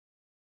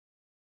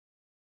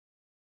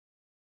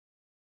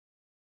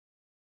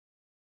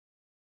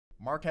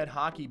Marquette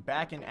hockey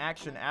back in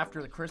action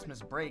after the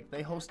Christmas break.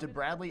 They hosted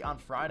Bradley on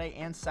Friday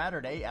and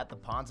Saturday at the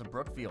Ponds of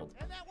Brookfield.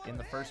 In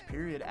the first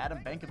period, Adam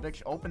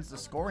Benkovic opens the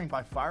scoring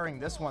by firing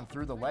this one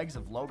through the legs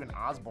of Logan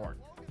Osborne.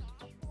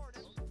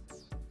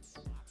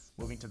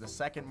 Moving to the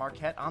second,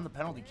 Marquette on the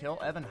penalty kill.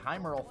 Evan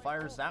Heimerl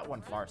fires that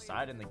one far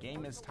side and the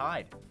game is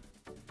tied.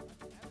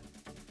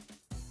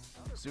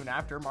 Soon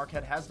after,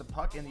 Marquette has the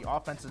puck in the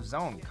offensive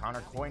zone.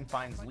 Connor Coyne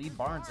finds Lee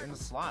Barnes in the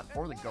slot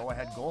for the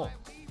go-ahead goal.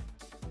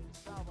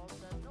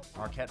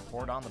 Marquette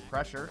poured on the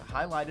pressure,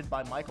 highlighted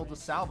by Michael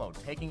DeSalvo,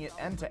 taking it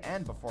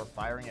end-to-end before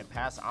firing it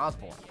past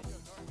Osborne.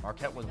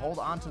 Marquette would hold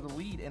on to the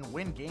lead and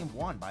win Game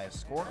 1 by a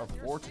score of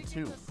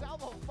 4-2.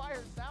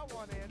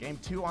 Game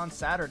 2 on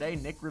Saturday,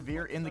 Nick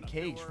Revere in the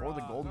cage for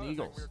the Golden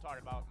Eagles.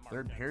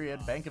 Third period,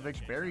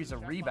 Benkovic buries a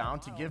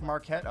rebound to give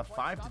Marquette a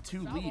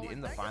 5-2 lead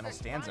in the final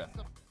stanza.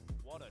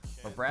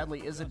 But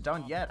Bradley isn't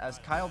done yet as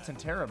Kyle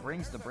Tintera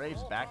brings the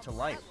Braves back to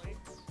life.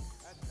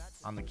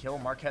 On the kill,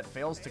 Marquette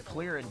fails to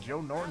clear and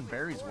Joe Norton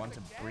buries one to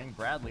bring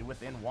Bradley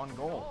within one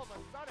goal.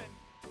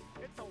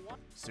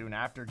 Soon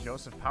after,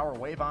 Joseph Power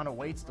Wavon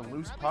awaits the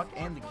loose puck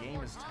and the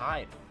game is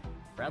tied.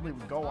 Bradley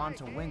would go on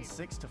to win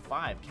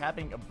 6-5,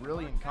 capping a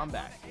brilliant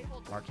comeback.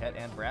 Marquette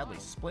and Bradley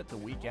split the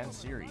weekend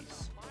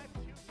series.